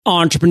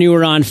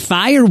Entrepreneur on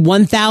Fire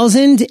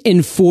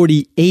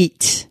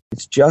 1048.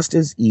 It's just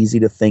as easy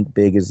to think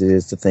big as it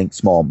is to think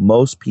small.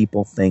 Most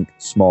people think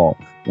small.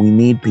 We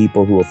need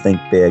people who will think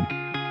big.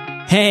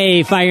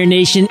 Hey, Fire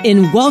Nation,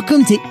 and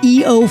welcome to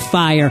EO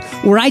Fire,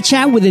 where I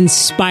chat with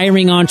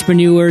inspiring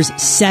entrepreneurs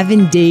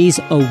 7 days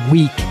a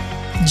week.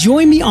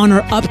 Join me on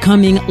our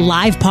upcoming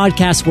live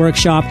podcast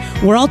workshop,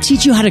 where I'll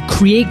teach you how to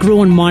create,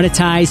 grow, and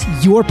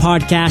monetize your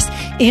podcast,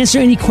 answer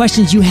any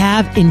questions you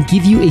have, and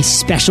give you a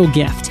special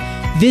gift.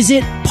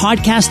 Visit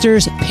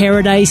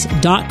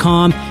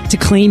podcastersparadise.com to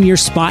claim your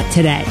spot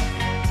today.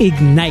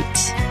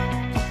 Ignite.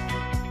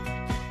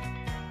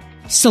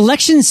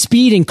 Selection,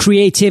 speed, and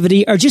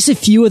creativity are just a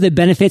few of the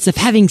benefits of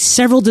having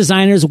several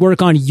designers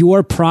work on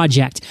your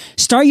project.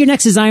 Start your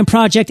next design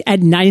project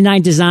at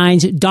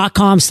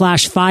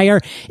 99designs.com/fire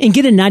and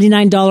get a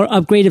 $99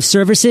 upgrade of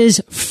services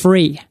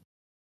free.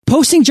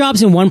 Posting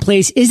jobs in one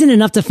place isn't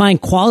enough to find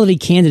quality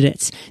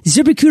candidates.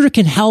 ZipRecruiter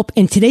can help,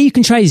 and today you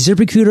can try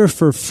ZipRecruiter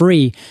for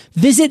free.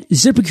 Visit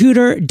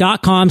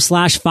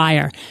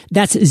ZipRecruiter.com/fire.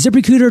 That's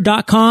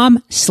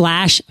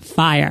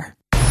ZipRecruiter.com/fire.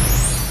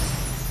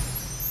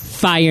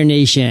 Fire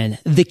Nation,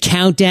 the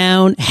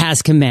countdown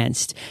has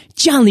commenced.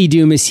 John Lee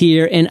Doom is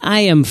here, and I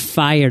am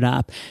fired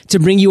up to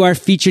bring you our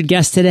featured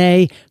guest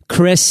today,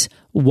 Chris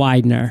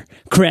Widener.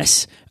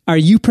 Chris, are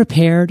you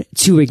prepared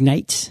to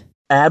ignite?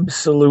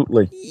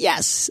 Absolutely.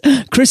 Yes.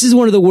 Chris is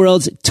one of the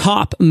world's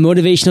top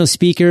motivational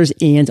speakers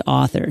and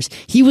authors.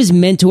 He was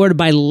mentored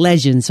by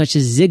legends such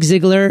as Zig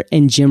Ziglar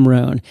and Jim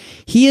Rohn.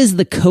 He is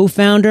the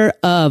co-founder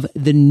of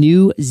the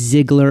new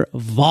Ziglar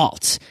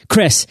Vault.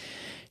 Chris,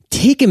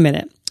 take a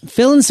minute,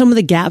 fill in some of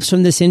the gaps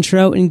from this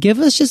intro, and give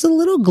us just a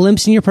little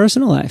glimpse in your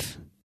personal life.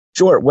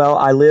 Sure. Well,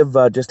 I live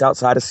just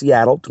outside of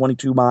Seattle,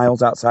 22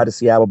 miles outside of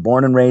Seattle,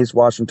 born and raised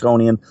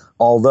Washingtonian,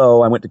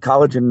 although I went to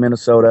college in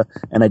Minnesota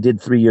and I did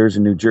 3 years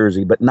in New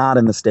Jersey, but not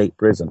in the state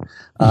prison.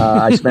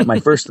 I spent my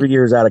first 3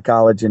 years out of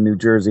college in New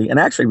Jersey and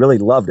actually really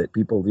loved it.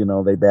 People,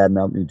 they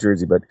badmouth New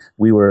Jersey, but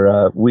we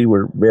were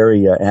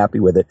very happy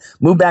with it.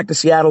 Moved back to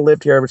Seattle,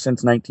 lived here ever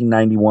since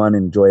 1991,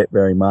 enjoy it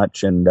very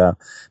much, and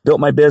built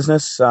my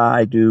business.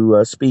 I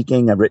do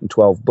speaking. I've written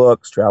 12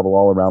 books, travel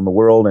all around the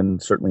world,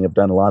 and certainly have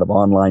done a lot of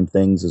online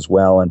things as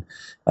well, and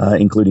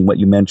including what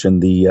you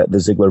mentioned, the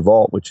Ziglar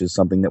Vault, which is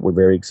something that we're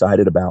very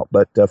excited about.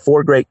 But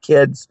 4 great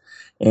kids,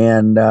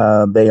 and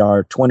they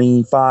are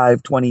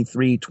 25,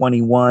 23,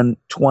 21,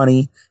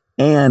 20,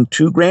 and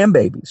 2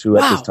 grandbabies who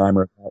at this time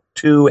are about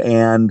 2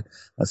 and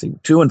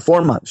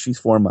 4 months. She's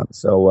 4 months.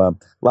 So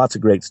lots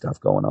of great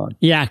stuff going on.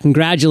 Yeah,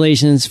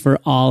 congratulations for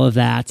all of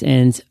that.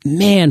 And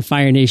man,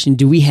 Fire Nation,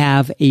 do we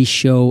have a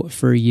show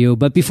for you.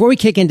 But before we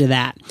kick into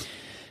that,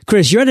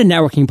 Chris, you're at a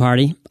networking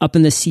party up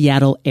in the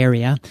Seattle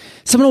area.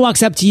 Someone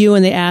walks up to you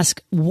and they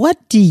ask, what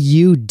do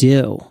you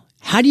do?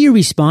 How do you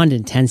respond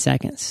in 10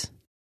 seconds?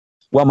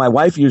 Well, my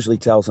wife usually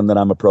tells them that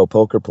I'm a pro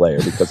poker player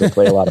because I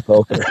play a lot of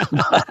poker.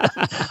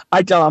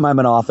 I tell them I'm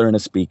an author and a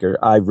speaker.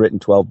 I've written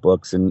 12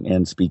 books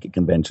and speak at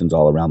conventions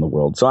all around the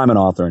world. So I'm an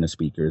author and a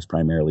speaker is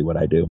primarily what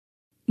I do.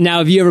 Now,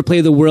 have you ever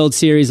played the World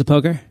Series of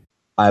Poker?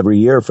 Every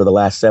year for the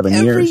last 7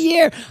 years. Every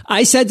year.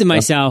 I said to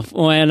myself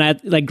when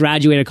I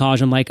graduated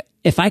college, I'm like,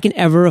 if I can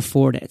ever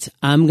afford it,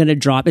 I'm going to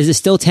drop. Is it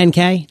still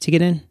 $10K to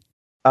get in?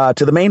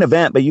 To the main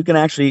event, but you can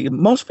actually,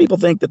 most people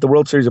think that the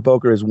World Series of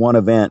Poker is one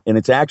event, and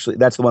it's actually,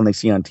 that's the one they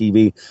see on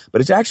TV, but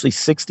it's actually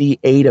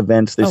 68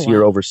 events this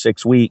year over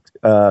 6 weeks,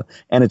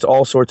 and it's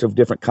all sorts of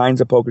different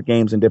kinds of poker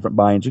games and different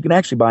buy-ins. You can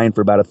actually buy in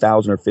for about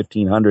 $1,000 or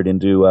 $1,500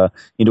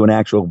 into an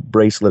actual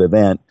bracelet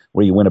event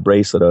where you win a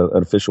bracelet,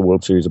 an official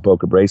World Series of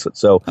Poker bracelet.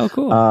 So,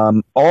 cool.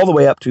 All the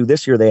way up to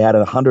this year, they had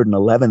a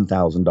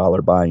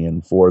 $111,000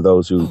 buy-in for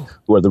those who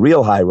are the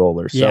real high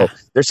rollers. Yeah. So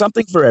there's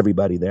something for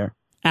everybody there.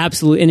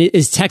 Absolutely. And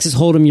is Texas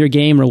Hold'em your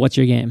game, or what's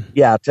your game?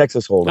 Yeah,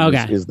 Texas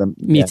Hold'em is the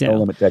Me too. No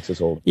limit Texas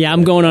Hold'em. Yeah,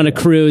 I'm going on a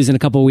cruise in a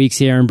couple of weeks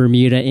here in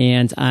Bermuda,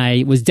 and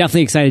I was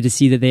definitely excited to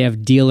see that they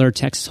have dealer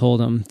Texas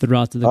Hold'em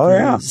throughout the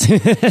cruise.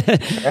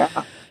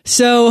 Yeah.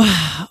 So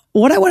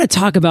what I want to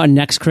talk about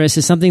next, Chris,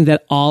 is something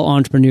that all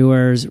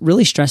entrepreneurs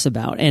really stress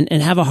about and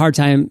have a hard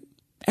time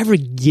ever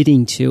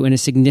getting to in a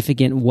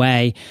significant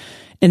way.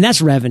 And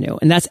that's revenue.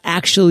 And that's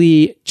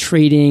actually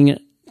trading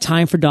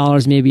time for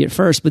dollars maybe at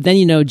first, but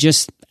then,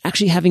 just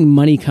actually having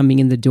money coming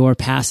in the door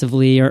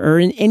passively or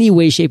in any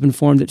way, shape, and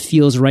form that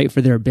feels right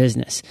for their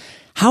business.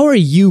 How are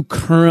you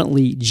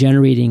currently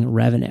generating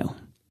revenue?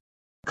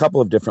 A couple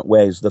of different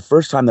ways. The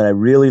first time that I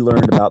really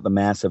learned about the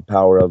massive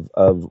power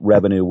of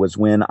revenue was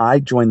when I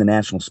joined the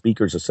National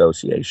Speakers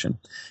Association.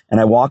 And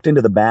I walked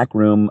into the back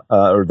room,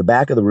 or the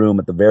back of the room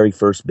at the very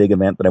first big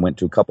event that I went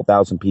to, a couple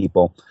thousand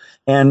people.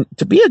 And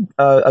to be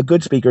a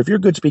good speaker, if you're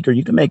a good speaker,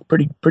 you can make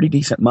pretty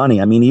decent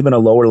money. I mean, even a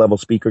lower level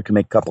speaker can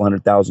make a couple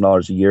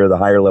 $100,000 a year. The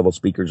higher level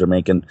speakers are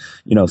making,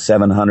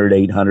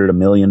 $700,000, $800,000, $1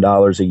 million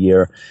a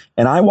year.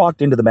 And I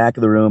walked into the back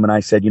of the room and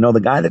I said,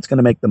 the guy that's going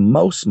to make the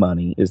most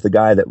money is the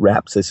guy that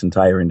wraps this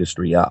entire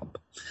industry up.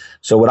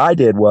 So what I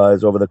did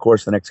was, over the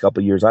course of the next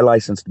couple of years, I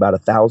licensed about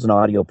 1,000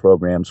 audio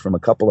programs from a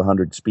couple of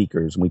hundred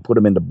speakers, and we put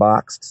them into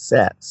boxed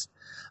sets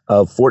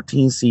of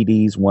 14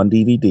 CDs, 1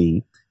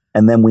 DVD.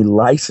 And then we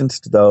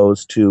licensed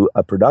those to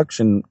a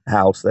production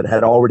house that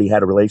had already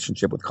had a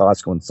relationship with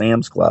Costco and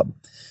Sam's Club.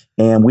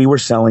 And we were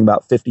selling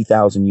about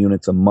 50,000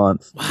 units a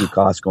month through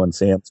Costco and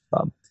Sam's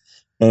Club.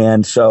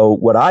 And so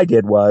what I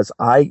did was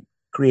I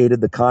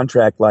created the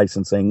contract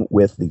licensing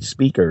with the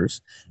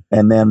speakers.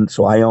 And then,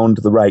 so I owned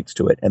the rights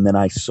to it. And then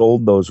I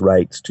sold those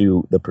rights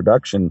to the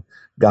production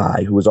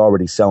guy who was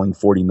already selling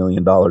 $40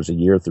 million a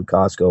year through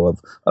Costco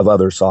of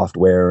other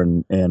software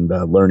and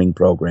learning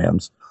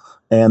programs.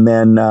 And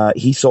then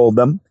he sold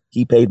them.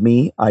 He paid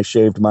me. I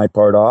shaved my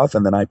part off,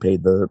 and then I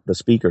paid the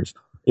speakers.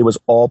 It was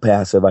all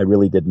passive. I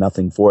really did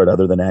nothing for it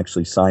other than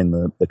actually sign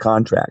the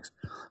contracts.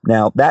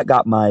 Now that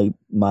got my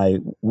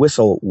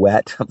whistle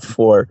wet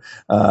for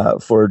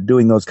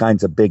doing those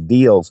kinds of big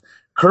deals.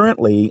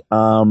 Currently,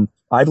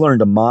 I've learned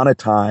to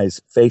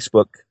monetize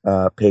Facebook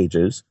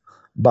pages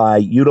by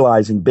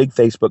utilizing big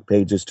Facebook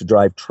pages to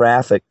drive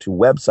traffic to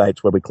websites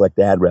where we collect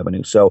ad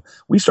revenue. So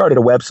we started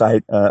a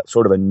website,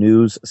 sort of a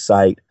news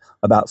site,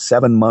 about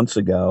 7 months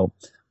ago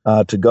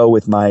to go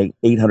with my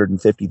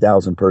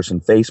 850,000 person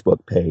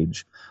Facebook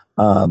page.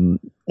 And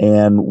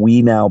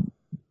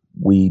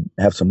we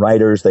have some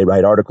writers. They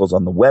write articles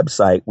on the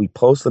website. We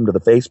post them to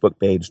the Facebook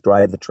page,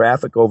 drive the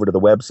traffic over to the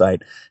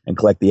website, and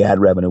collect the ad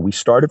revenue. We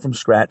started from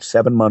scratch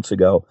 7 months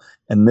ago,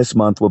 and this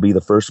month will be the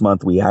first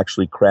month we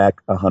actually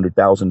crack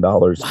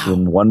 $100,000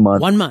 in 1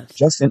 month. 1 month.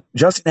 Just in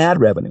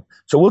ad revenue.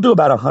 So we'll do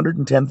about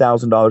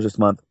 $110,000 this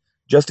month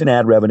just in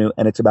ad revenue,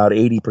 and it's about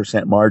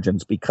 80%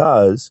 margins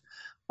because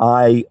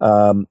I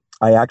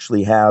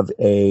actually have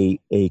a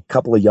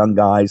couple of young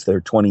guys. They're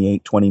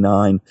 28,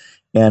 29.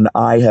 And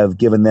I have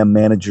given them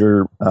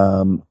manager,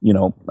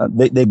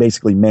 they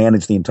basically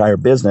manage the entire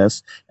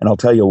business. And I'll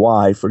tell you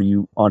why for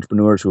you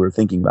entrepreneurs who are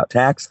thinking about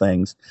tax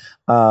things.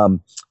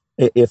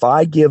 If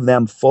I give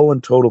them full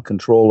and total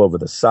control over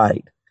the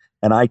site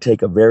and I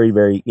take a very,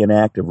 very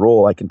inactive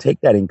role, I can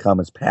take that income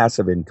as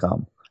passive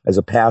income, as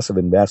a passive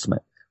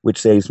investment, which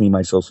saves me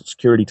my Social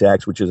Security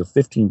tax, which is a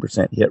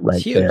 15% hit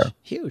right there.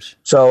 Huge.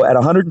 So at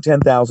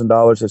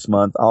 $110,000 this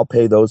month, I'll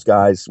pay those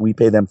guys. We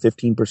pay them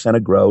 15%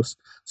 of gross.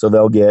 So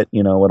they'll get,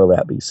 what'll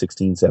that be?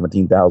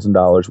 $16,000,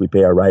 $17,000. We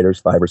pay our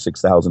writers $5,000 or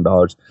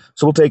 $6,000.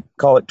 So we'll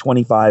call it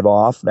 25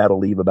 off. That'll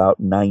leave about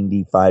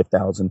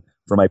 95,000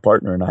 for my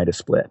partner and I to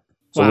split.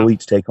 So we'll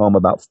each take home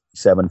about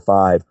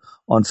 7.5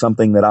 on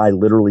something that I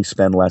literally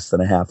spend less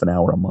than a half an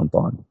hour a month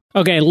on.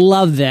 Okay,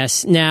 love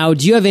this. Now,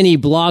 do you have any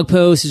blog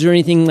posts? Is there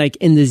anything like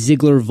in the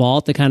Ziglar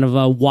Vault that kind of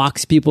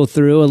walks people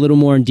through a little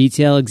more in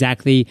detail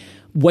exactly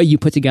what you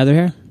put together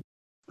here?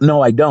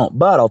 No, I don't.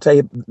 But I'll tell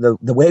you,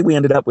 the way we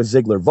ended up with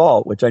Ziglar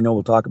Vault, which I know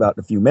we'll talk about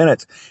in a few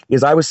minutes,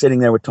 is I was sitting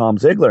there with Tom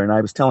Ziglar, and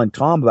I was telling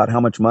Tom about how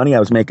much money I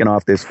was making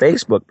off this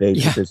Facebook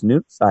page, with this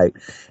news site.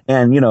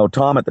 And,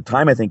 Tom at the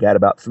time, I think, had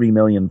about 3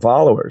 million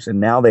followers. And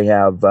now they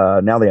have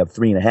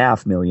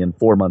 3.5 million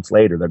 4 months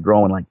later. They're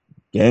growing like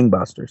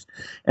gangbusters.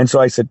 And so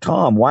I said,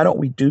 Tom, why don't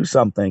we do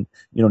something,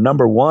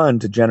 number one,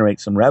 to generate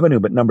some revenue,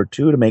 but number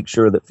two, to make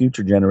sure that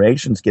future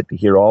generations get to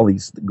hear all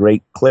these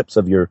great clips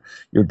of your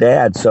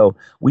dad. So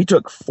we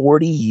took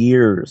 40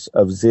 years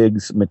of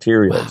Zig's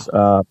materials,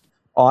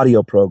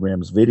 audio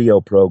programs,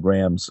 video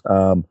programs.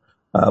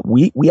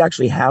 We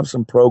actually have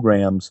some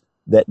programs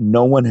that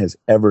no one has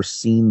ever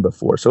seen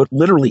before. So it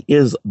literally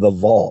is the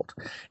vault.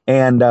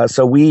 And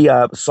so we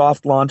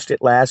soft launched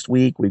it last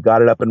week. We've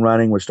got it up and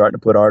running. We're starting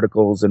to put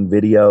articles and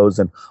videos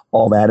and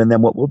all that. And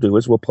then what we'll do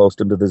is we'll post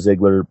them to the Zig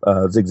Ziglar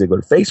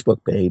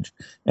Facebook page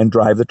and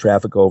drive the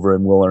traffic over,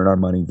 and we'll earn our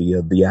money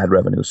via the ad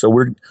revenue. So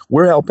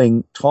we're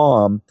helping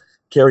Tom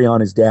carry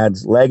on his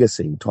dad's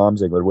legacy, Tom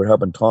Ziglar. We're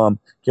helping Tom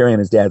carry on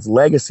his dad's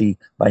legacy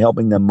by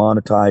helping them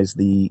monetize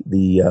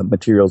the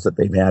materials that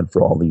they've had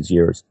for all these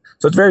years.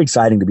 So it's very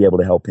exciting to be able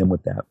to help him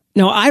with that.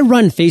 Now, I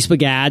run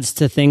Facebook ads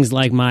to things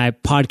like my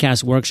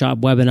podcast workshop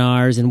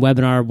webinars and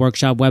webinar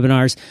workshop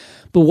webinars.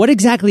 But what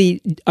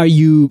exactly are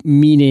you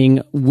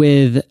meaning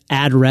with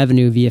ad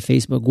revenue via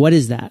Facebook? What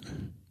is that?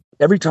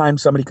 Every time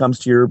somebody comes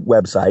to your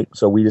website,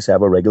 so we just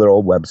have a regular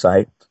old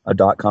website, a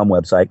 .com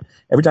website.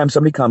 Every time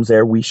somebody comes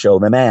there, we show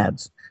them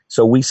ads.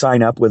 So we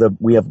sign up with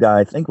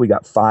I think we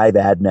got 5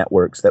 ad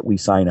networks that we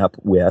sign up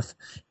with.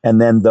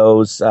 And then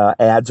those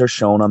ads are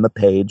shown on the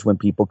page when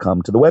people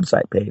come to the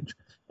website page.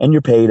 And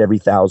you're paid every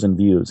 1,000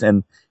 views.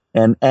 And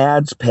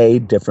ads pay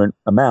different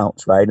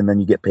amounts, right? And then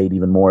you get paid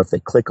even more if they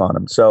click on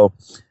them. So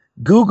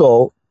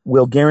Google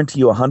will guarantee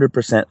you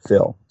 100%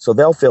 fill. So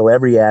they'll fill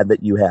every ad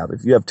that you have.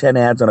 If you have 10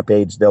 ads on a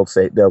page, they'll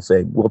say,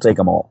 we'll take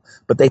them all.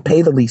 But they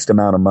pay the least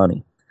amount of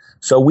money.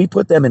 So we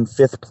put them in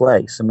 5th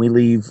place, and we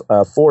leave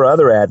 4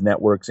 other ad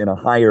networks in a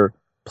higher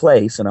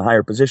place, in a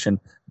higher position,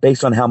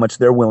 based on how much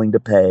they're willing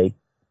to pay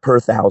per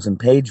 1,000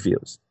 page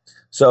views.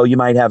 So you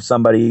might have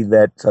somebody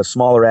that's a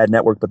smaller ad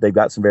network, but they've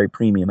got some very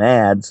premium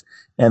ads,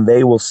 and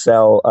they will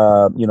sell,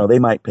 they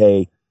might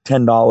pay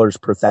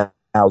 $10 per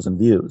 1,000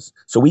 views.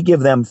 So we give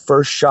them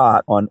first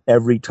shot on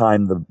every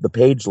time the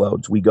page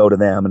loads. We go to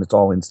them, and it's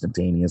all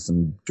instantaneous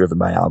and driven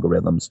by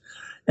algorithms.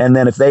 And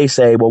then if they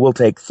say, well, we'll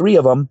take 3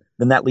 of them,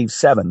 then that leaves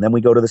 7. Then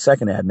we go to the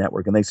second ad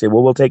network and they say,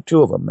 well, we'll take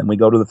 2 of them. Then we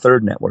go to the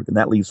third network and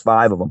that leaves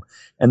 5 of them.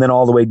 And then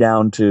all the way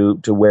down to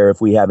where if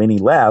we have any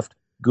left,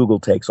 Google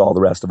takes all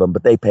the rest of them,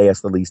 but they pay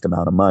us the least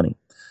amount of money.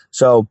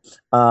 So,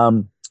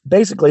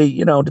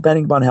 basically,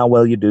 depending upon how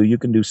well you do, you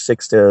can do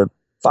 $5 to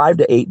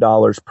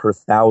 $8 per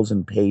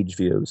 1,000 page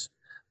views,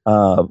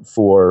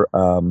 for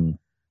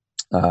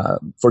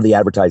the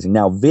advertising.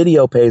 Now,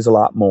 video pays a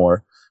lot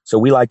more. So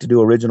we like to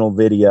do original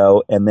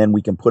video, and then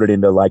we can put it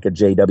into like a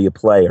JW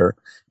player.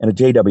 And a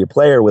JW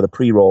player with a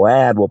pre-roll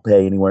ad will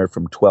pay anywhere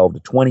from $12 to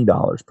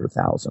 $20 per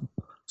 1,000.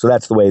 So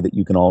that's the way that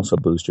you can also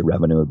boost your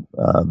revenue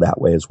that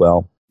way as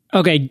well.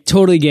 Okay,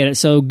 totally get it.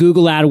 So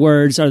Google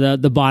AdWords are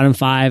the bottom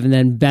 5, and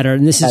then better.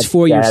 And this is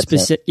for your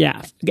specific,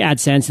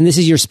 AdSense. And this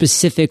is your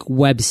specific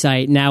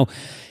website. Now,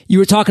 you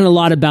were talking a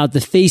lot about the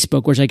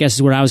Facebook, which I guess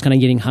is where I was kind of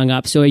getting hung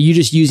up. So are you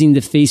just using the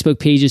Facebook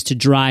pages to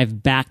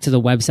drive back to the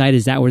website?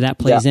 Is that where that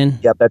plays in?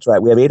 Yeah, that's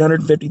right. We have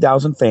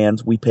 850,000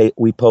 fans. We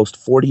post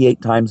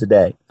 48 times a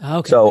day.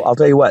 Okay. So I'll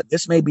tell you what,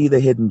 this may be the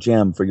hidden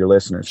gem for your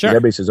listeners. Sure.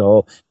 Everybody says,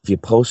 oh, if you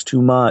post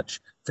too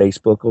much,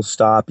 Facebook will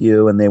stop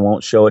you and they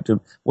won't show it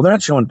to. Well, they're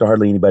not showing it to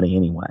hardly anybody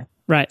anyway.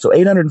 Right. So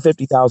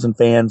 850,000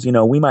 fans,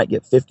 we might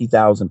get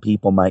 50,000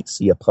 people might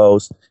see a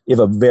post. If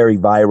a very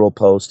viral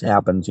post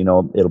happens,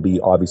 it'll be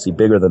obviously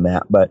bigger than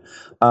that. But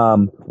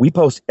we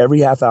post every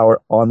half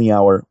hour on the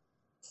hour,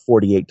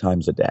 48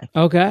 times a day.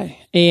 Okay.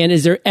 And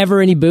is there ever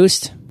any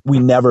boost? We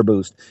never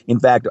boost. In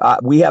fact,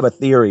 we have a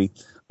theory.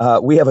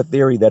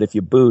 That if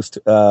you boost,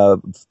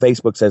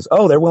 Facebook says,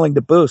 oh, they're willing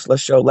to boost.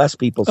 Let's show less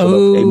people so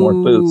they'll pay more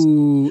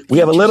boost. We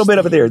have a little bit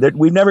of a theory.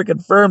 We've never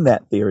confirmed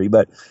that theory,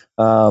 but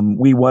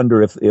we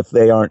wonder if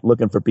they aren't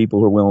looking for people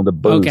who are willing to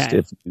boost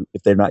if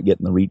they're not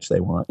getting the reach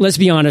they want. Let's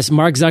be honest.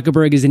 Mark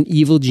Zuckerberg is an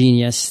evil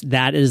genius.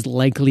 That is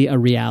likely a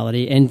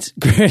reality. And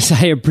Chris,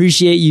 I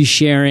appreciate you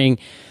sharing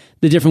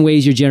the different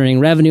ways you're generating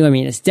revenue. I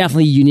mean, it's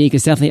definitely unique.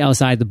 It's definitely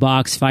outside the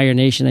box. Fire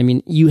Nation, I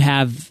mean, you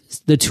have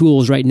the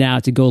tools right now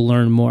to go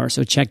learn more.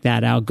 So check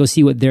that out. Go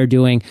see what they're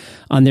doing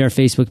on their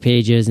Facebook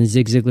pages and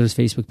Zig Ziglar's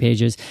Facebook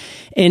pages.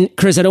 And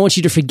Chris, I don't want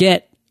you to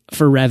forget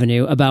for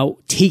revenue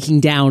about taking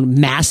down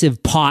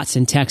massive pots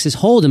in Texas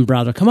Hold'em,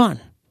 brother. Come on.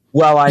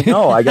 Well, I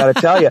know. I got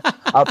to tell you.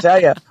 I'll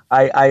tell you.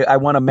 I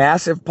won a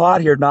massive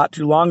pot here not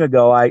too long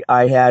ago.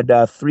 I had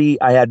 3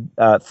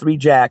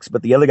 jacks,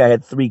 but the other guy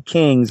had 3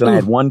 kings, and I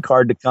had 1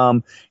 card to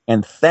come.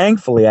 And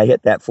thankfully, I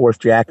hit that 4th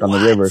jack on the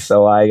river.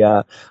 So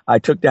I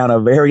took down a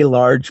very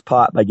large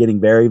pot by getting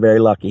very, very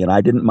lucky, and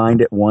I didn't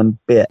mind it one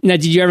bit. Now,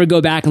 did you ever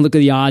go back and look at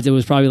the odds? It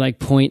was probably like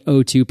 0.02%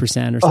 or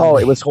something. Oh,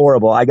 it was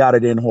horrible. I got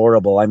it in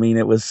horrible. I mean,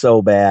 it was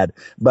so bad.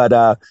 But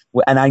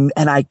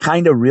and I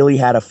kind of really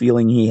had a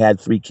feeling he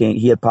had 3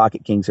 kings. He had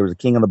pocket kings. There was a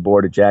king on the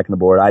board, a jack on the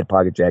board. I had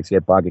pocket jacks. He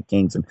had pocket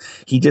kings, and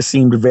he just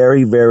seemed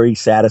very, very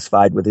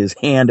satisfied with his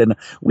hand. And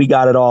we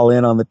got it all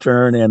in on the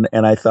turn. And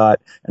I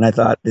thought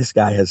this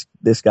guy has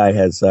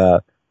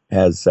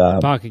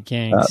pocket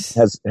kings.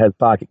 Has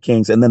pocket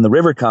kings. And then the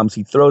river comes.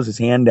 He throws his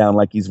hand down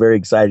like he's very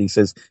excited. He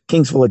says,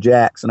 "Kings full of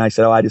jacks." And I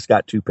said, "Oh, I just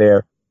got 2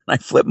 pair." And I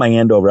flipped my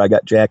hand over. I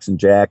got jacks and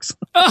jacks.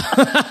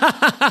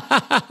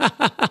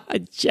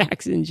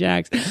 Jacks and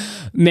jacks.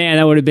 Man,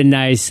 that would have been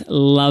nice.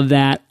 Love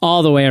that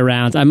all the way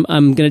around. I'm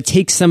going to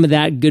take some of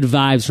that good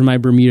vibes from my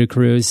Bermuda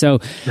cruise. So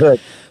Good.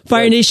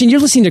 Fire Nation,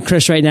 you're listening to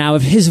Chris right now.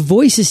 If his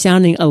voice is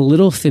sounding a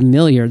little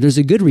familiar, there's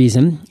a good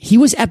reason. He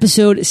was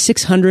episode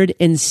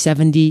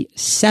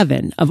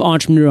 677 of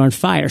Entrepreneur on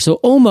Fire. So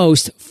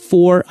almost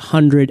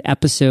 400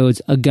 episodes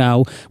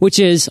ago, which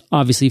is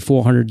obviously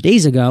 400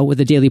 days ago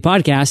with a daily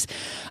podcast.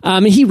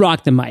 And he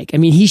rocked the mic. I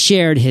mean, he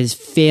shared his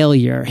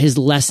failure, his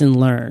lesson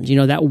learned,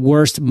 that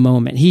worst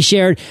moment. He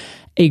shared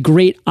a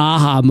great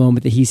aha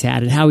moment that he's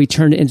had and how he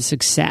turned it into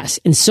success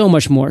and so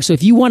much more. So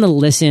if you want to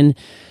listen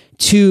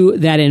to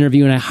that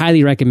interview, and I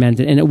highly recommend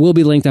it, and it will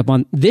be linked up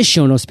on this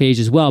show notes page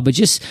as well, but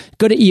just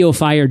go to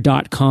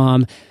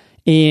eofire.com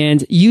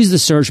and use the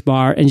search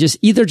bar and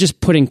just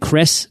put in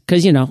Chris,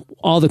 because,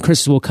 all the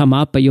Chris's will come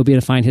up, but you'll be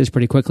able to find his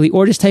pretty quickly,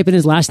 or just type in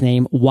his last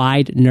name,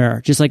 Widener,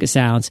 just like it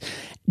sounds,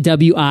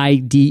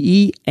 Widener.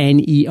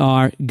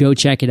 Go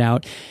check it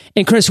out.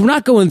 And Chris, we're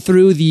not going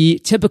through the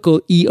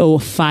typical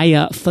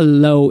EOFire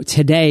flow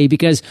today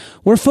because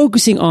we're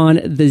focusing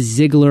on the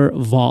Ziglar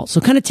Vault. So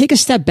kind of take a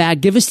step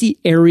back, give us the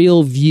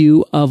aerial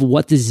view of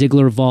what the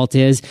Ziglar Vault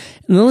is,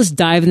 and then let's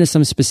dive into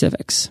some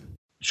specifics.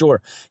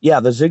 Sure. Yeah,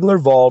 the Ziglar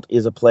Vault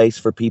is a place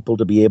for people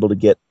to be able to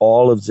get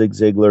all of Zig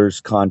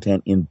Ziglar's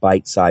content in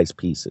bite-sized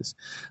pieces.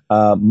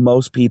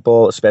 Most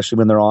people, especially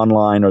when they're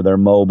online or they're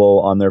mobile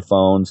on their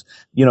phones,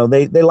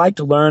 they like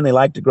to learn, they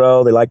like to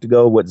grow, they like to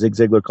go what Zig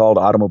Ziglar called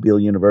Automobile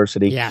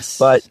University. Yes.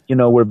 But,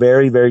 we're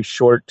very, very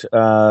short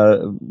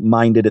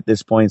minded at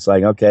this point. It's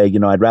like, okay,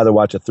 I'd rather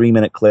watch a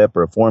 3-minute clip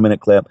or a 4-minute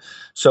clip.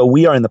 So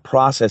we are in the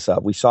process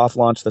we soft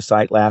launched the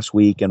site last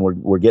week, and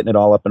we're getting it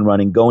all up and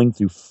running, going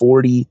through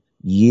 40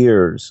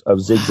 years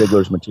of Zig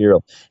Ziglar's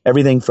material.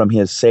 Everything from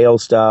his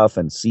sales stuff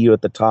and See You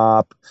at the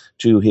Top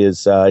to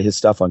his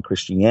stuff on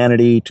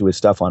Christianity to his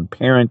stuff on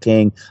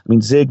parenting. I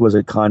mean, Zig was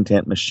a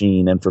content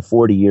machine, and for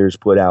 40 years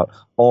put out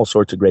all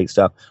sorts of great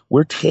stuff.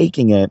 We're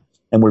taking it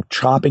and we're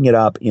chopping it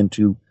up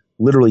into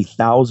literally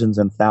thousands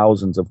and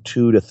thousands of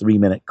 2 to 3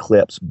 minute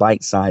clips,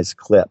 bite-sized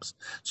clips.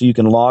 So you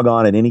can log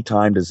on at any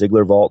time to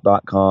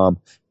ZiglarVault.com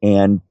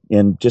and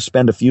just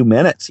spend a few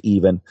minutes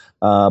even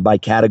by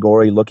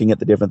category looking at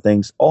the different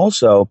things.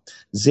 Also,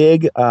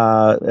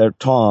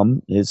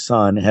 Tom, his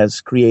son, has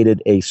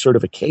created a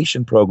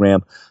certification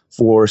program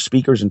for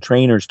speakers and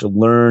trainers to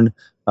learn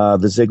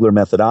the Ziglar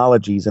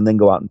methodologies and then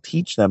go out and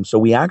teach them. So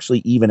we actually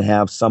even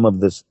have some of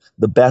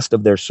the best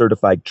of their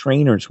certified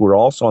trainers who are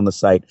also on the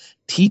site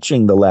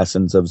teaching the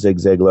lessons of Zig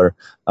Ziglar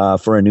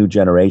for a new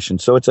generation.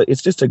 So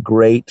it's just a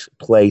great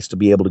place to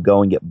be able to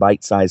go and get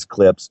bite-sized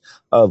clips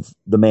of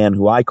the man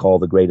who I call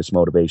the greatest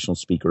motivational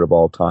speaker of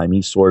all time.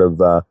 He's sort of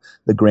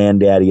the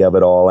granddaddy of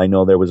it all. I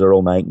know there was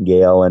Earl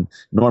Nightingale and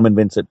Norman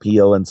Vincent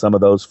Peale and some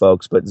of those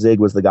folks, but Zig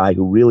was the guy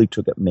who really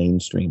took it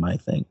mainstream, I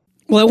think.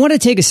 Well, I want to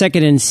take a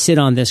second and sit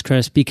on this,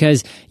 Chris,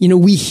 because,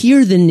 we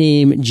hear the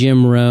name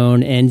Jim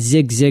Rohn and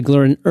Zig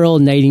Ziglar and Earl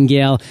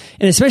Nightingale,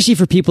 and especially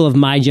for people of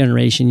my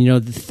generation, the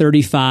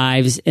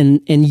 35s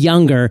and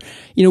younger,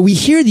 we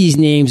hear these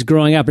names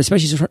growing up,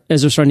 especially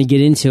as we're starting to get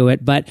into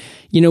it, but,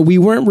 we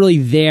weren't really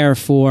there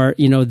for,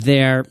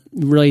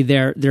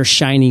 their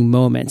shining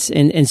moments.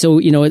 And so,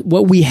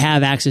 what we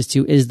have access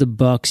to is the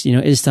books,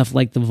 is stuff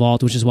like The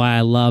Vault, which is why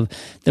I love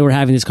that we're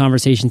having this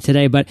conversation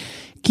today. But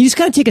can you just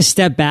kind of take a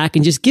step back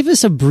and just give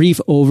us a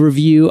brief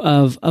overview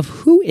of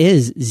who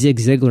is Zig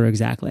Ziglar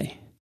exactly?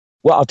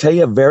 Well, I'll tell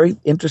you a very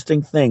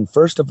interesting thing.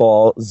 First of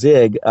all,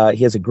 Zig,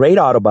 he has a great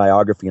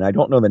autobiography, and I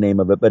don't know the name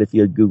of it, but if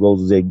you Google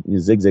Zig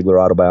Ziglar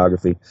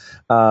autobiography,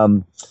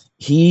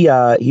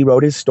 he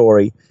wrote his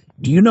story.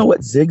 Do you know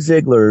what Zig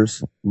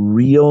Ziglar's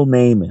real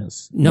name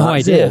is? No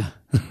idea.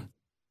 Zig.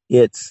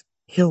 It's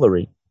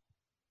Hillary.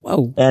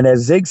 Whoa. And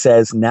as Zig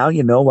says, now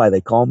you know why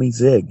they call me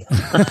Zig.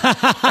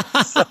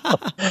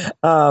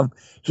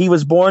 He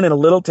was born in a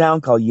little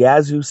town called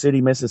Yazoo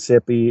City,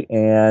 Mississippi,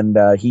 and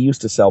he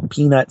used to sell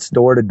peanuts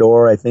door to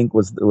door. I think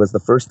was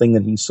the first thing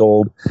that he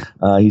sold.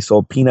 He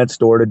sold peanuts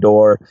door to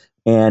door,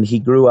 and he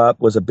grew up,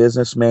 was a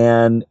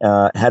businessman,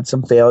 had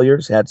some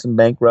failures, had some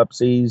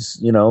bankruptcies,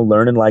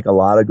 learning like a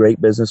lot of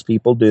great business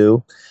people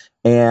do.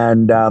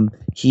 And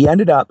he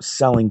ended up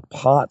selling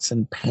pots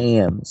and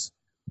pans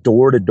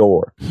door to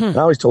door. I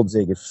always told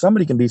Zig, if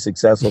somebody can be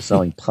successful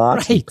selling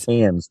pots and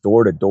pans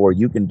door to door,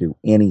 you can do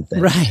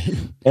anything. Right.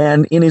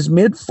 And in his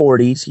mid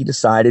 40s, he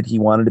decided he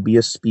wanted to be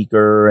a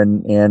speaker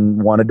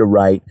and wanted to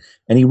write.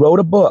 And he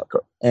wrote a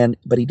book,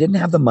 but he didn't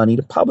have the money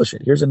to publish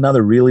it. Here's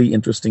another really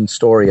interesting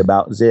story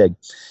about Zig.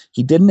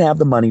 He didn't have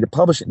the money to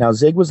publish it. Now,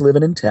 Zig was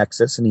living in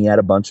Texas, and he had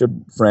a bunch of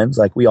friends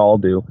like we all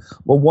do.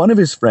 Well, one of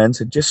his friends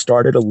had just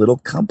started a little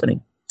company.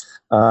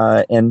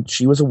 And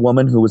she was a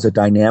woman who was a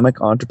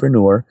dynamic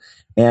entrepreneur.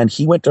 And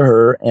he went to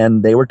her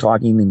and they were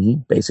talking, and he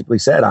basically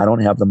said, I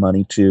don't have the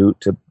money to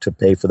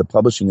pay for the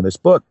publishing of this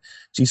book.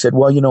 She said,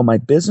 well, my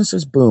business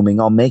is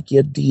booming. I'll make you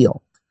a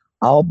deal.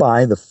 I'll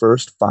buy the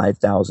first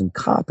 5,000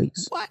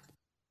 copies. What?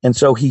 And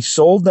so he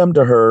sold them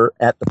to her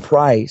at the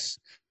price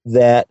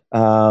that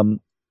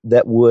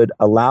would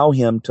allow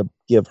him to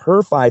give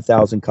her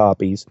 5,000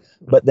 copies,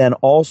 but then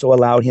also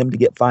allowed him to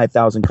get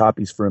 5,000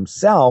 copies for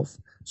himself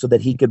so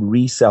that he could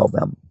resell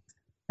them.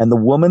 And the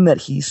woman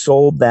that he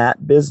sold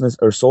that business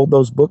or sold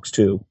those books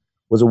to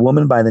was a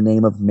woman by the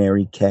name of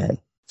Mary Kay.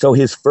 So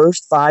his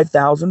first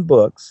 5,000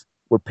 books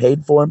were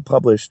paid for and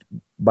published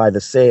by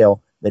the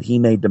sale that he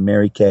made to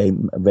Mary Kay,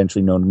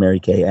 eventually known as Mary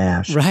Kay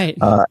Ash, right,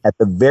 at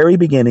the very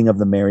beginning of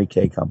the Mary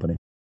Kay Company.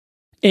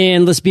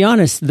 And let's be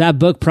honest, that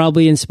book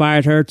probably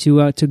inspired her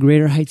to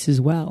greater heights as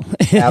well.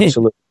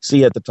 Absolutely.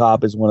 See at the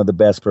Top is one of the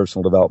best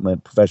professional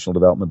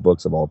development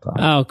books of all time.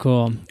 Oh,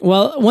 cool.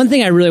 Well, one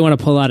thing I really want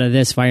to pull out of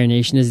this, Fire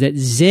Nation, is that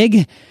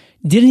Zig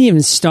didn't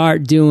even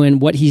start doing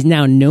what he's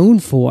now known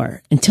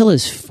for until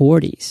his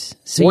 40s.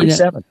 So,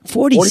 47.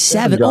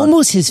 47,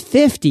 almost his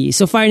 50s.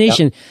 So, Fire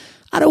Nation, yep.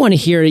 I don't want to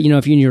hear, if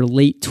you're in your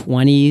late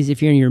 20s,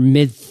 if you're in your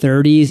mid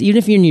 30s, even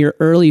if you're in your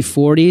early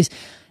 40s,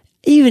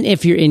 even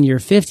if you're in your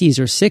 50s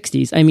or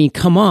 60s, I mean,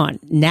 come on.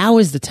 Now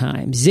is the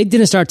time. Zig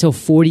didn't start till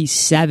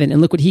 47,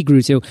 and look what he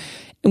grew to.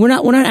 And we're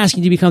not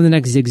asking you to become the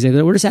next Zig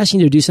Ziglar. We're just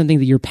asking you to do something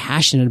that you're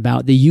passionate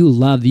about, that you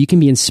love, that you can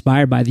be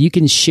inspired by, that you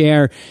can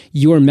share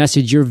your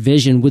message, your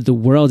vision with the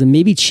world, and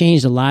maybe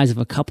change the lives of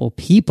a couple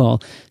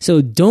people.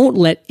 So don't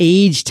let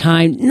age,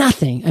 time,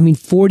 nothing. I mean,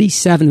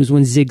 47 was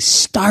when Zig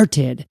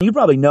started. You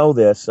probably know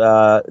this,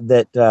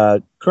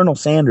 that Colonel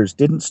Sanders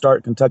didn't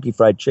start Kentucky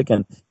Fried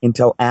Chicken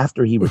until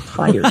after he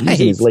retired. Right. He was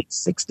in his late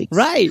 60s.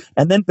 Right.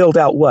 And then built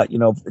out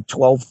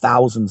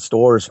 12,000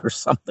 stores or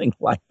something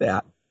like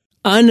that.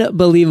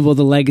 unbelievable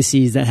the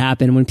legacies that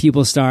happen when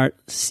people start,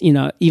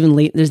 even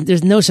late.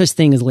 There's no such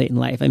thing as late in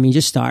life. I mean,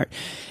 just start.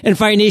 And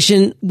Fire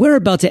Nation, we're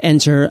about to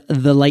enter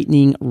the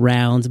lightning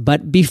round.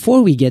 But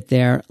before we get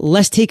there,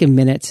 let's take a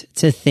minute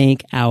to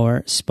thank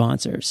our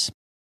sponsors.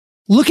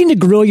 Looking to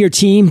grow your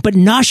team, but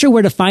not sure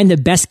where to find the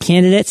best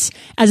candidates?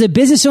 As a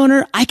business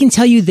owner, I can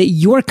tell you that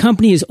your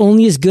company is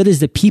only as good as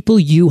the people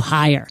you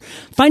hire.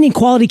 Finding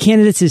quality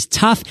candidates is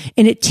tough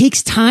and it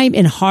takes time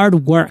and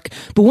hard work.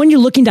 But when you're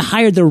looking to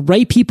hire the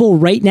right people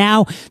right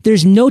now,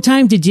 there's no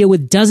time to deal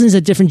with dozens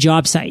of different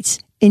job sites.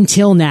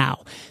 Until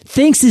now.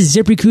 Thanks to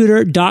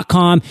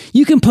ZipRecruiter.com,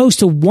 you can post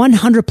to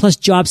 100 plus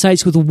job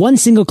sites with one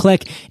single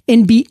click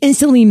and be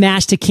instantly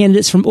matched to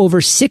candidates from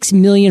over 6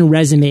 million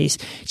resumes.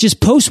 Just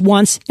post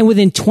once and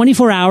within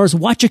 24 hours,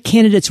 watch your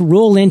candidates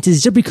roll into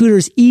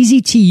ZipRecruiter's easy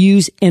to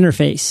use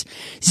interface.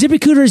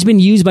 ZipRecruiter has been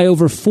used by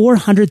over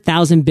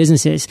 400,000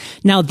 businesses.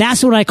 Now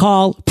that's what I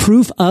call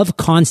proof of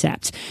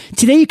concept.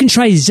 Today you can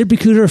try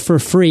ZipRecruiter for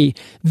free.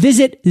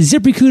 Visit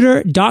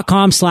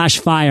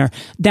ZipRecruiter.com/fire.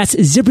 That's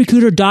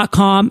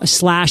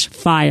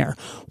ZipRecruiter.com/fire.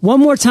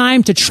 One more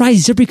time, to try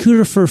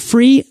ZipRecruiter for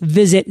free,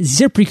 visit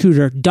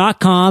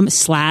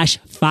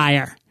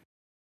ZipRecruiter.com/fire.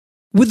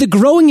 With the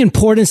growing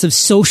importance of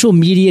social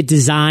media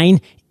design,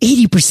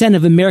 80%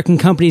 of American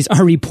companies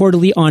are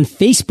reportedly on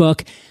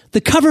Facebook.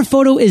 The cover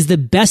photo is the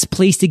best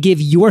place to give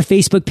your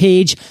Facebook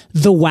page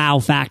the wow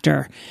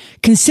factor.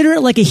 Consider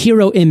it like a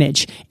hero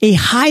image, a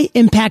high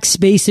impact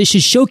space that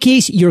should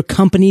showcase your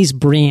company's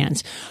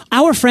brand.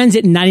 Our friends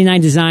at 99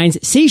 Designs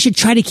say you should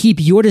try to keep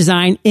your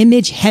design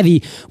image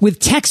heavy with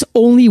text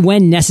only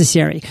when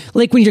necessary,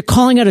 like when you're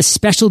calling out a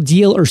special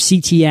deal or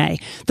CTA.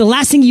 The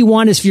last thing you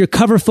want is for your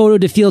cover photo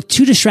to feel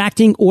too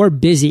distracting or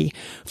busy.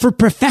 For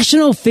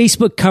professional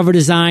Facebook cover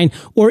design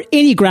or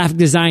any graphic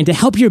design to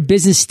help your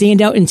business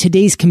stand out in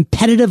today's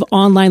competitive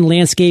online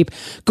landscape,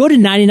 go to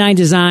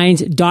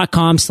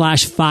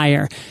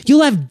 99designs.com/fire.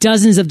 You'll have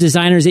dozens of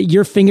designers at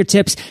your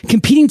fingertips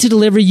competing to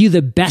deliver you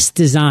the best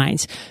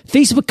designs.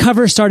 Facebook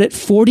covers start at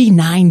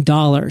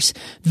 $49.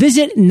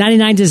 Visit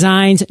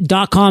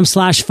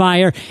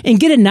 99designs.com/fire and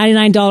get a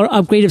 $99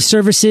 upgrade of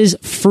services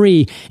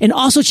free. And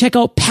also check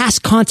out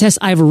past contests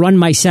I've run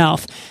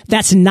myself.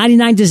 That's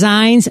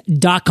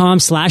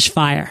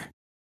 99designs.com/fire.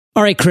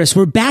 All right, Chris,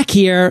 we're back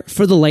here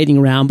for the lightning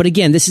round. But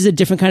again, this is a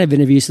different kind of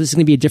interview, so this is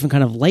going to be a different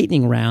kind of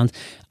lightning round.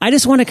 I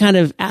just want to kind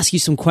of ask you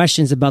some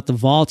questions about the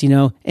vault,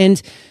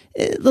 and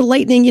the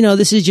lightning,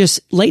 this is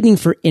just lightning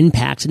for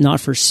impact, not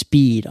for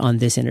speed on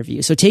this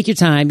interview. So take your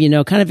time,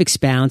 kind of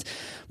expound.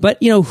 But,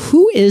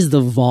 who is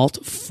the vault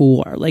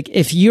for? Like,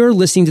 if you're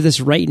listening to this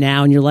right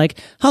now and you're like,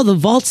 oh, the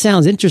vault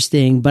sounds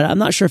interesting, but I'm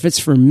not sure if it's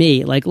for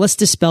me. Like, let's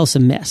dispel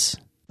some myths.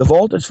 The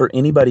vault is for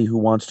anybody who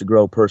wants to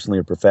grow personally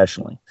or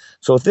professionally.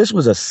 So if this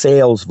was a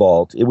sales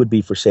vault, it would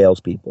be for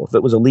salespeople. If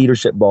it was a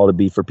leadership vault, it'd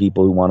be for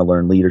people who want to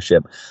learn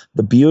leadership.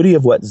 The beauty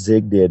of what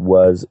Zig did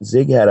was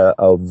Zig had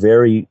a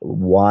very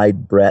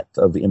wide breadth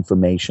of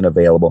information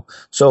available.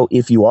 So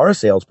if you are a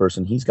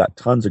salesperson, he's got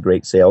tons of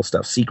great sales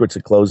stuff. Secrets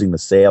of Closing the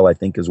Sale, I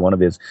think, is one of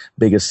his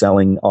biggest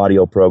selling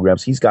audio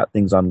programs. He's got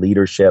things on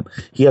leadership.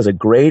 He has a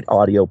great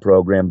audio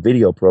program,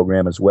 video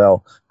program as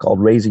well, called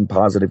Raising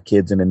Positive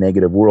Kids in a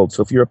Negative World.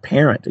 So if you're a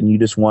parent and you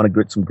just want to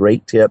get some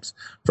great tips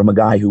from a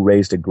guy who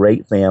raised a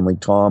great family,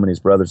 Tom and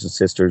his brothers and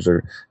sisters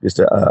are just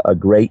a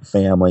great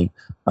family.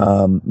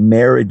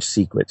 Marriage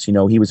secrets.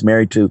 He was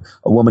married to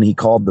a woman he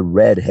called the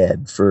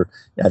redhead for,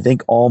 I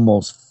think,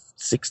 almost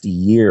 60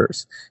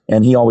 years.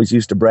 And he always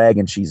used to brag,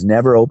 and she's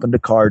never opened a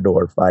car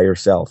door by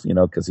herself,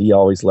 because he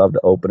always loved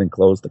to open and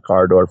close the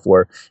car door for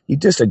her. He's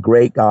just a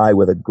great guy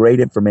with a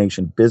great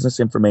information, business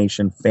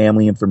information,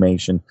 family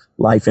information,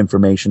 life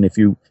information. If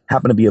you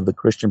happen to be of the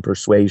Christian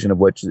persuasion of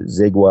which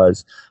Zig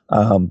was,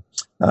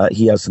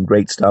 he has some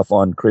great stuff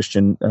on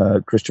Christian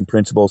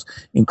principles,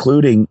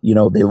 including,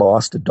 they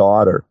lost a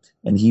daughter.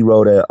 And he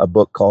wrote a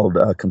book called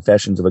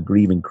Confessions of a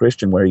Grieving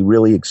Christian, where he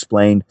really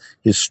explained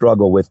his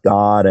struggle with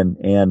God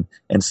and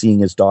seeing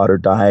his daughter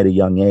die at a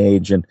young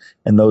age and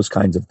those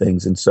kinds of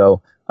things. And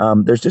so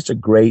there's just a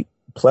great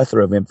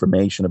plethora of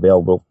information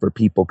available for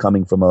people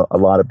coming from a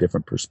lot of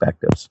different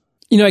perspectives.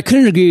 I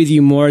couldn't agree with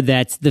you more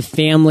that the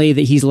family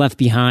that he's left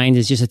behind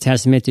is just a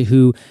testament to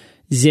who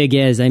Zig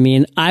is. I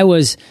mean, I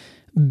was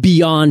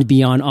beyond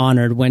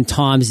honored when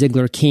Tom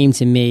Ziglar came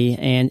to me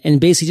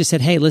and basically just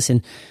said, hey,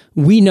 listen,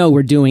 we know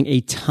we're doing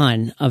a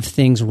ton of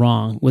things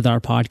wrong with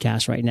our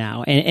podcast right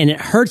now. And it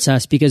hurts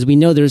us because we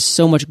know there's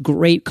so much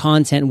great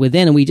content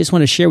within, and we just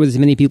want to share with as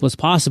many people as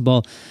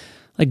possible.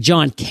 Like,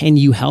 John, can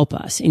you help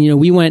us? And,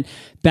 we went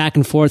back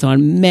and forth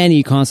on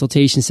many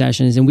consultation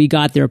sessions, and we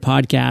got their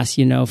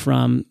podcast,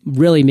 from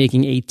really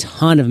making a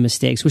ton of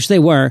mistakes, which they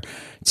were,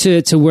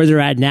 to where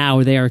they're at now,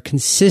 where they are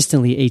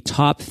consistently a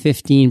top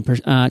 15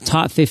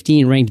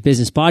 ranked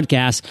business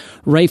podcast,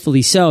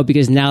 rightfully so,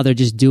 because now they're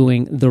just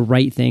doing the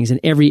right things in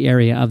every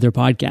area of their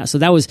podcast. So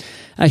that was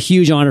a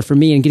huge honor for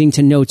me, and getting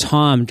to know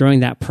Tom during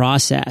that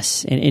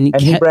process. And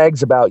he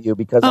brags about you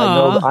because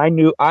I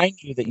knew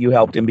that you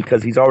helped him,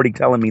 because he's already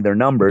telling me they're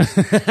numbers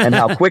and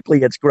how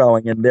quickly it's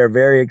growing. And they're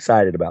very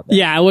excited about that.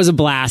 Yeah, it was a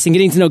blast. And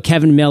getting to know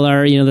Kevin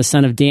Miller, the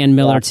son of Dan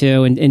Miller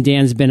too. And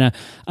Dan's been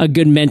a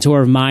good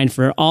mentor of mine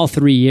for all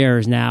 3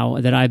 years now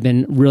that I've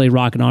been really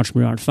rocking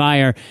Entrepreneur on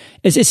Fire.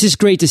 It's just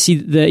great to see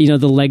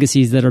the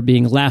legacies that are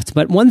being left.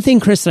 But one thing,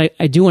 Chris, that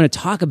I do want to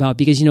talk about,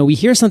 because, we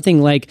hear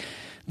something like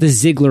the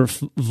Ziglar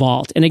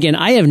Vault. And again,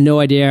 I have no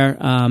idea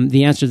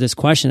the answer to this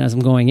question as I'm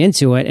going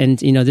into it. And,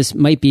 this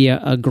might be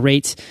a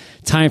great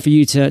time for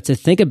you to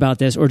think about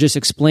this or just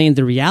explain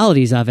the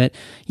realities of it.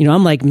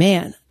 I'm like,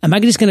 man, am I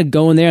just going to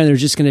go in there and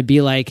there's just going to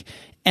be like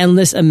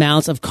endless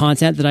amounts of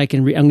content that I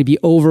can read? I'm going to be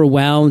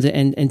overwhelmed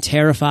and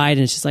terrified.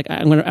 And it's just like,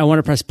 I want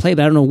to press play,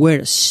 but I don't know where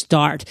to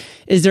start.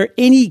 Is there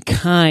any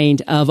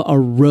kind of a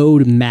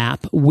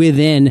roadmap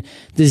within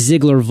the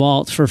Ziglar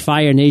Vault for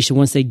Fire Nation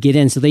once they get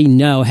in so they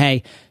know,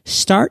 hey,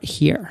 start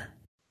here?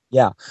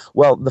 Yeah.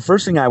 Well, the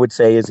first thing I would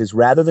say is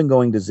rather than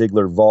going to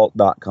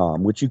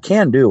ZiglarVault.com, which you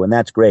can do, and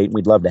that's great, and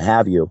we'd love to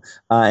have you,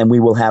 and we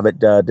will have it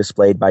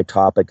displayed by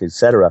topic,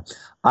 etc.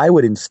 I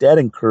would instead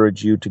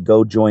encourage you to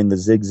go join the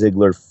Zig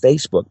Ziglar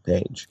Facebook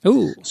page.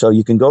 Ooh. So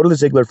you can go to the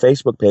Ziglar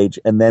Facebook page,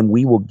 and then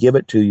we will give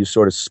it to you,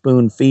 sort of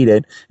spoon feed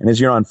it. And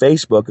as you're on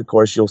Facebook, of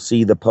course, you'll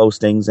see the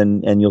postings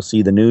and you'll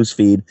see the news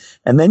feed.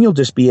 And then you'll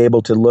just be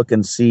able to look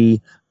and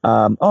see,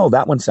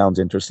 that one sounds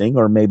interesting,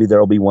 or maybe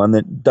there'll be one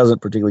that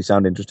doesn't particularly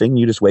sound interesting.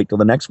 You just wait till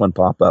the next one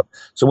pop up.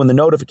 So when the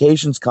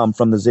notifications come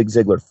from the Zig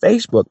Ziglar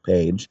Facebook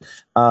page,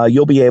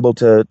 you'll be able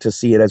to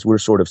see it as we're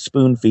sort of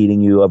spoon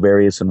feeding you a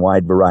various and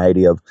wide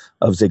variety of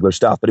Ziglar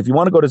stuff. But if you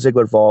want to go to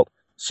Ziglar Vault,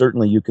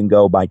 certainly you can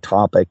go by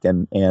topic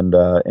and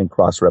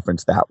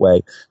cross-reference that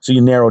way. So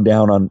you narrow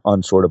down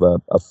on sort of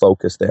a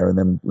focus there,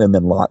 and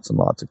then lots and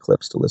lots of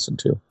clips to listen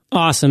to.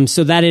 Awesome.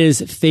 So that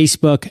is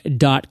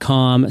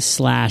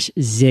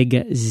facebook.com/Zig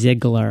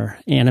Ziglar.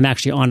 And I'm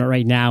actually on it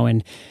right now,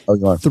 and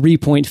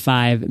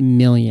 3.5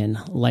 million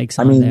likes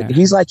on there.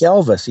 He's like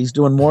Elvis. He's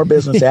doing more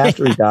business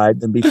after he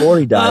died than before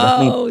he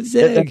died.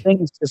 Zig. The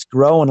thing is just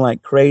growing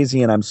like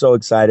crazy, and I'm so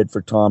excited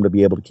for Tom to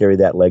be able to carry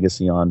that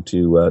legacy on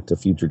to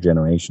future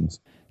generations.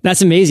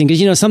 That's amazing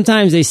because,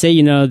 sometimes they say,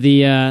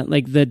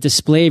 the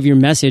display of your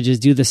message is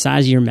due to the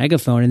size of your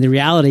megaphone. And the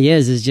reality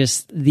is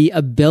just the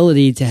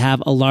ability to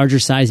have a larger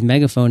size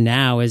megaphone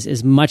now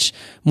is much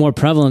more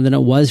prevalent than it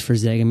was for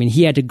Zig. I mean,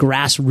 he had to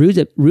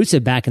roots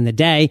it back in the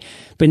day,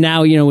 but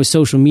now, with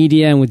social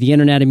media and with the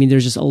internet,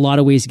 there's just a lot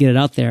of ways to get it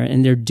out there,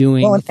 and they're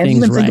doing things right. And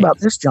even think about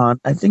this, John.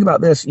 I think about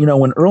this,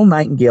 when Earl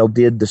Nightingale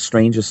did The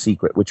Strangest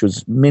Secret, which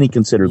was many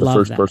consider the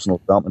first personal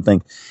development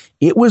thing,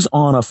 it was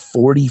on a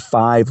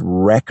 45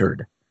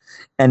 record.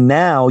 And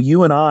now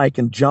you and I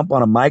can jump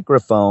on a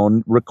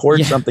microphone,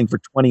 record something for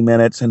 20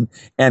 minutes and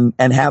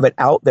have it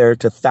out there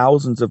to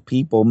thousands of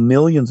people,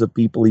 millions of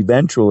people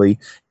eventually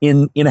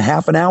in a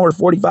half an hour,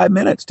 45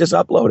 minutes. Just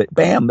upload it.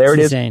 Bam, there it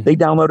is. They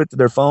download it to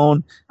their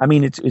phone.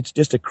 It's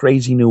just a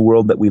crazy new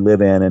world that we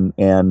live in,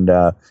 and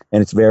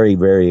it's very,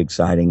 very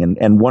exciting.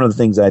 And one of the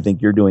things that I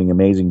think you're doing an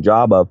amazing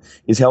job of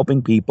is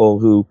helping people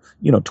who,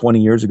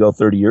 20 years ago,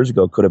 30 years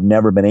ago could have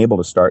never been able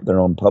to start their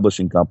own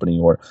publishing company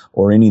or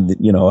any,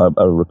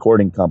 a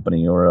recording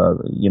company or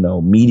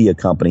a media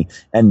company,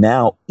 and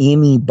now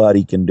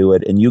anybody can do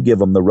it, and you give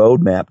them the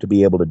roadmap to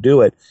be able to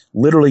do it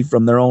literally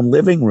from their own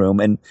living room,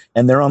 and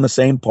they're on the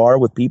same par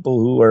with people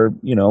who are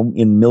in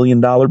 $1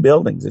 million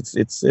buildings.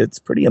 It's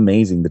pretty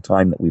amazing the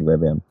time that we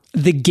live in.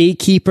 The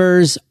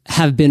gatekeepers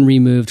have been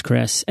removed,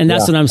 Chris, and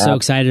that's what I'm so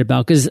excited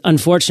about, because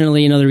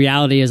unfortunately, the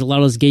reality is a lot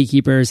of those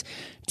gatekeepers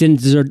didn't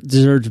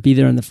deserve to be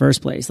there in the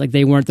first place. Like,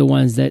 they weren't the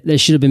ones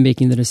that should have been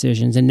making the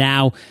decisions, and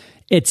now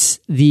it's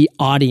the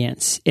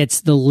audience,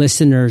 it's the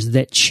listeners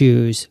that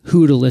choose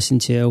who to listen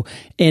to.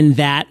 And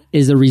that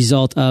is a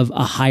result of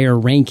a higher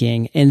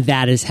ranking. And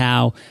that is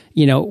how,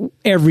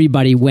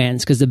 everybody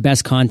wins, because the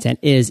best content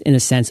is, in a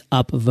sense,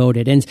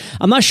 upvoted. And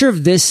I'm not sure if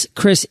this,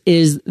 Chris,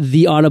 is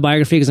the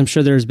autobiography, because I'm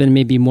sure there's been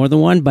maybe more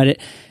than one, but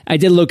I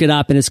did look it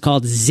up, and it's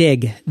called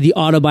Zig, the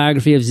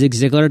autobiography of Zig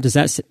Ziglar. Does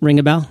that ring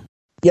a bell?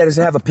 Yeah, does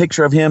it have a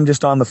picture of him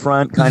just on the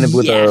front, kind of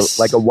with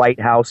a White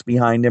House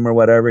behind him or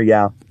whatever?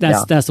 Yeah.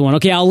 That's the one.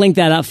 Okay, I'll link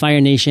that up,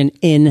 Fire Nation,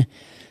 in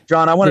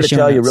John, I wanted to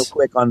tell you real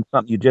quick on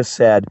something you just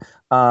said.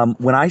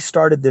 When I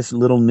started this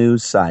little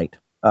news site,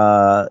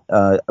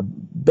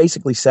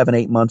 basically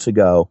 7-8 months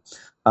ago,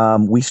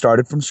 we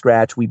started from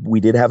scratch. We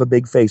did have a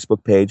big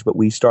Facebook page, but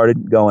we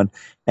started going,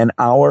 and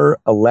our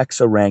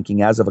Alexa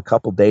ranking as of a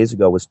couple days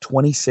ago was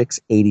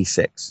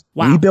 2686.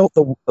 Wow. We built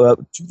the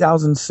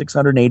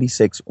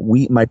 2,686.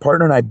 My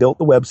partner and I built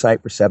the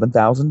website for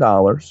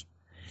 $7,000,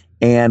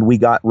 and we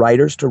got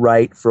writers to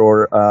write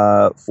for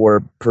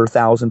per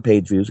 1,000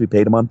 page views. We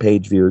paid them on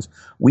page views.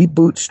 We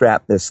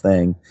bootstrapped this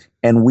thing,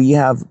 and we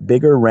have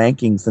bigger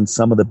rankings than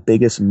some of the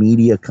biggest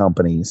media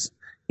companies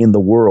in the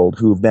world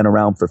who have been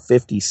around for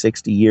 50,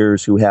 60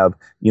 years, who have,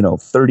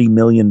 $30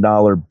 million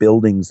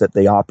buildings that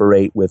they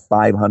operate with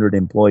 500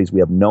 employees. We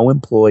have no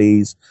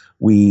employees.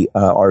 We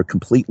are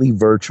completely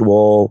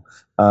virtual.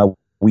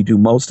 We do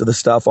most of the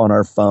stuff on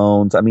our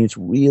phones. It's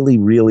really,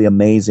 really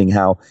amazing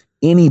how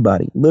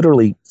Anybody,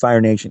 literally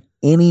Fire Nation,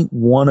 any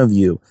one of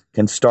you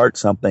can start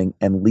something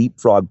and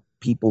leapfrog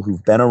people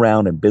who've been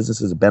around and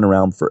businesses have been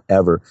around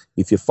forever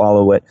if you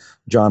follow what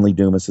John Lee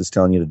Dumas is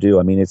telling you to do.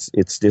 I mean,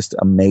 it's just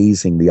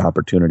amazing the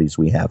opportunities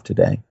we have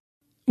today.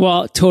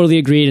 Well, totally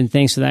agreed. And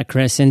thanks for that,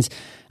 Chris. And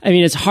I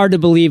mean, it's hard to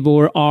believe, but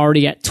we're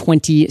already at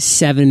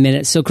 27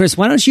 minutes. So Chris,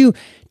 why don't you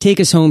take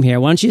us home here?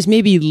 Why don't you just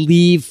maybe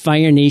leave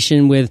Fire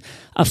Nation with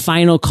a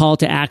final call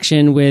to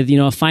action, with,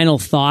 a final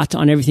thought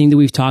on everything that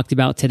we've talked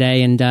about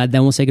today, and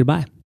then we'll say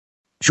goodbye.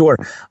 Sure.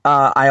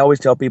 I always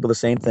tell people the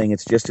same thing.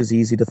 It's just as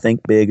easy to think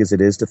big as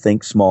it is to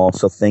think small.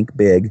 So think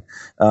big.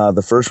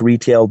 The first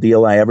retail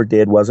deal I ever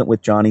did wasn't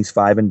with Johnny's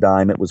Five and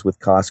Dime. It was with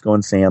Costco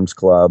and Sam's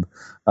Club.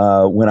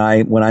 When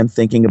I'm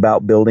thinking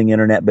about building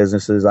internet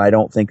businesses, I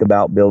don't think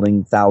about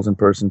building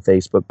 1,000-person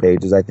Facebook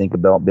pages. I think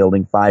about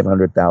building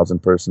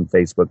 500,000-person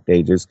Facebook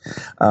pages.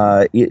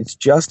 It's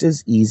just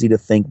as easy to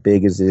think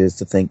big as it is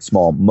to think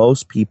small.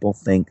 Most people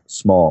think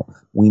small.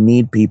 We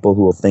need people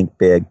who will think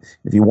big.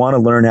 If you want to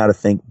learn how to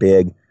think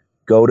big,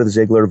 go to the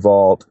Ziglar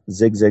Vault.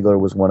 Zig Ziglar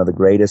was one of the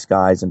greatest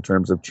guys in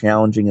terms of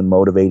challenging and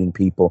motivating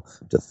people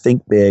to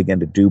think big and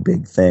to do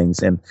big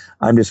things. And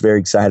I'm just very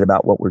excited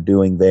about what we're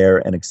doing there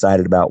and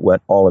excited about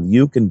what all of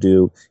you can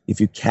do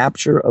if you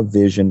capture a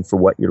vision for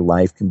what your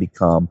life can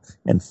become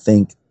and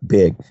think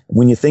big. And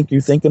when you think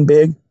you're thinking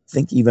big,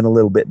 think even a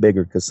little bit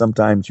bigger, because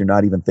sometimes you're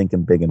not even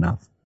thinking big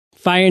enough.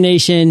 Fire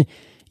Nation,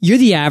 you're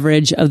the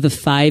average of the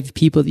 5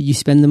 people that you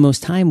spend the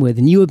most time with,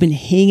 and you have been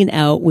hanging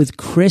out with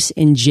Chris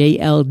and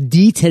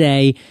JLD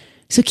today.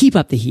 So keep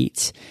up the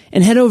heat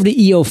and head over to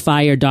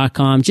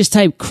eofire.com. Just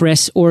type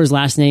Chris or his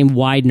last name,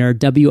 Widener,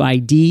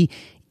 Widener,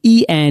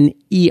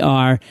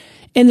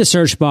 in the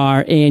search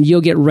bar, and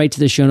you'll get right to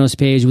the show notes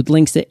page with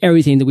links to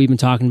everything that we've been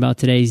talking about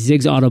today.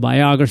 Zig's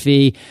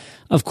autobiography.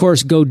 Of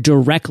course, go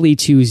directly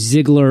to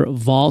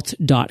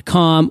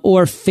ZiglarVault.com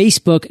or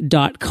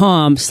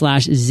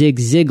Facebook.com/Zig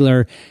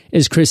Ziglar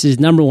is Chris's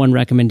number one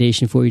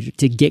recommendation for you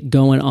to get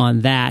going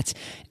on that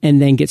and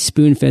then get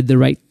spoon-fed the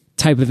right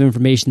type of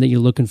information that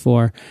you're looking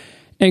for.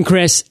 And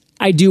Chris,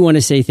 I do want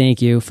to say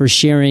thank you for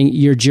sharing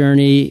your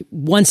journey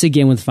once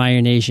again with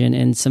Fire Nation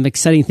and some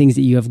exciting things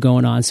that you have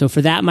going on. So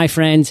for that, my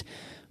friend,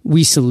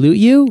 we salute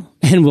you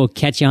and we'll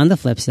catch you on the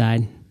flip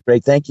side.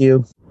 Great. Thank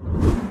you.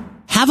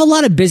 Have a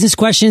lot of business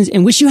questions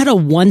and wish you had a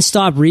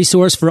one-stop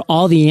resource for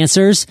all the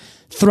answers?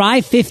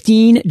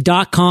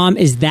 Thrive15.com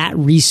is that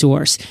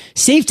resource.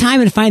 Save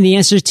time and find the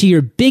answers to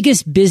your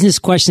biggest business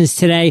questions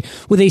today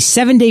with a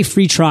 7-day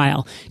free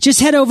trial.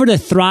 Just head over to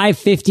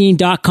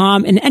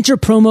Thrive15.com and enter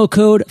promo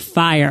code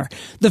FIRE.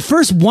 The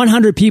first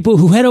 100 people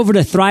who head over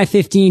to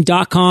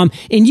Thrive15.com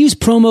and use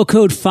promo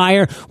code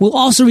FIRE will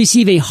also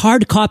receive a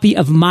hard copy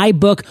of my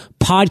book,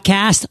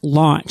 Podcast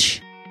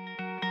Launch.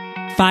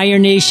 Fire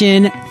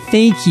Nation,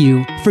 thank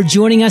you for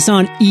joining us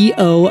on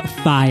EO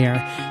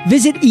Fire.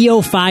 Visit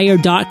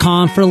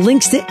eofire.com for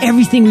links to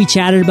everything we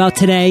chatted about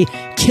today,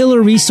 killer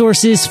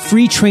resources,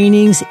 free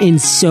trainings, and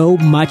so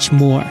much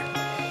more.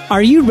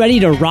 Are you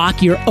ready to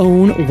rock your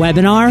own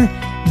webinar?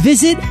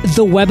 Visit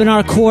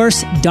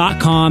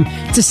thewebinarcourse.com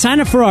to sign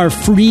up for our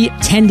free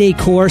 10-day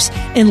course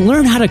and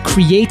learn how to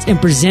create and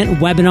present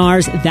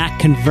webinars that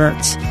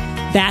convert.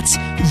 That's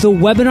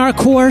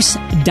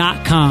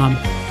thewebinarcourse.com.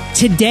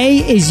 Today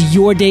is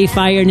your day,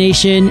 Fire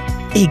Nation.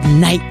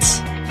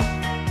 Ignite.